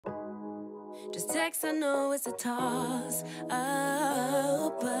Just text, I know it's a toss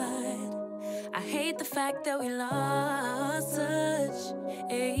up, but I hate the fact that we lost touch.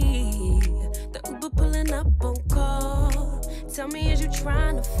 Ayy, the Uber pulling up on call. Tell me, is you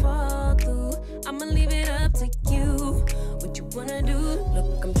trying to fall through? I'ma leave it up to you. What you wanna do?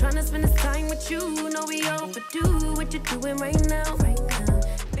 Look, I'm trying to spend this time with you. Know we overdue. What you doing right now?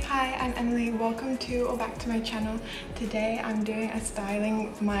 Hi, I'm Emily. Welcome to or back to my channel. Today I'm doing a styling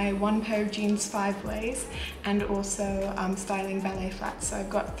of my one pair of jeans 5 ways and also styling ballet flats. So I've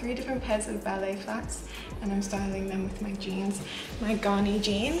got 3 different pairs of ballet flats and I'm styling them with my jeans, my Garni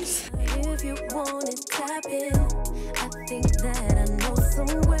jeans. If you want it, tap in. I think that I know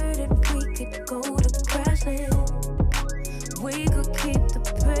somewhere that we could go to crash land. We could keep the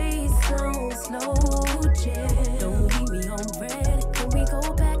pace on slow jam. Don't leave me on red. Can we go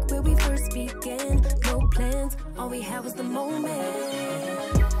back where we first began? No plans, all we had was the moment.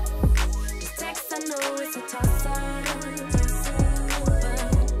 This text, I know it's a toss-up,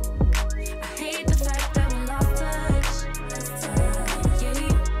 but I hate the fact that we lost touch. Yeah,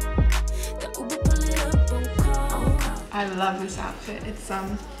 the Uber pulling up on call. I love this outfit. It's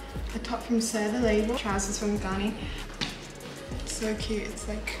a top from Sir the Label, trousers from Garni. So cute. It's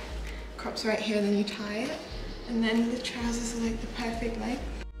like crops right here, then you tie it, and then the trousers are like the perfect length.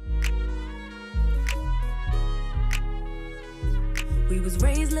 We was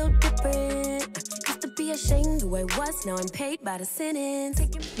raised a little different. Used to be ashamed who I was, now I'm paid by the sentence.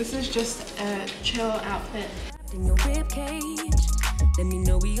 This is just a chill outfit. In your rib cage, let me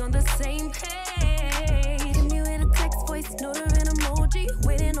know we on the same page. Hit me with a text, voice note or an emoji.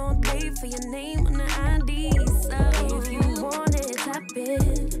 Waiting all day for your name on the ID. So if you want it, tap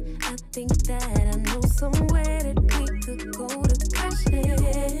in. I think that I know somewhere that we could go to crash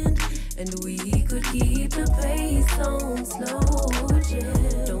land, and we could keep the pace on slow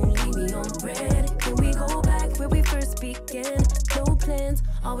jam. Don't leave me on red. Can we go back where we first began? No plans,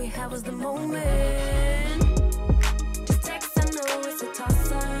 all we had was the moment. Just text, I know it's a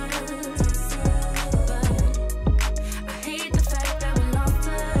toss-up, but I hate the fact that we lost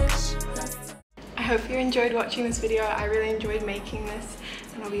touch. I hope you enjoyed watching this video. I really enjoyed making this,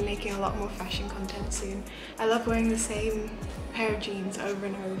 and I'll be making a lot more fashion content soon. I love wearing the same pair of jeans over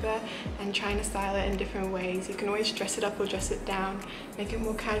and over and trying to style it in different ways. You can always dress it up or dress it down, make it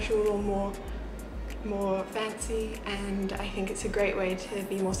more casual or more fancy, and I think it's a great way to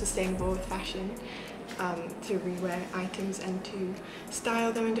be more sustainable with fashion, to rewear items and to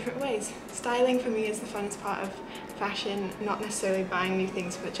style them in different ways. Styling for me is the funnest part of fashion, not necessarily buying new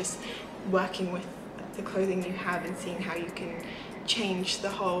things, but just working with the clothing you have and seeing how you can change the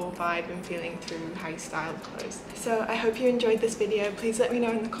whole vibe and feeling through how you style the clothes. So I hope you enjoyed this video. Please let me know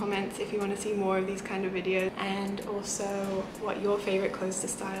in the comments if you want to see more of these kind of videos, and also what your favorite clothes to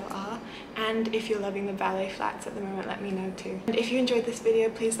style are, and if you're loving the ballet flats at the moment, let me know too. And if you enjoyed this video,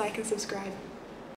 please like and subscribe.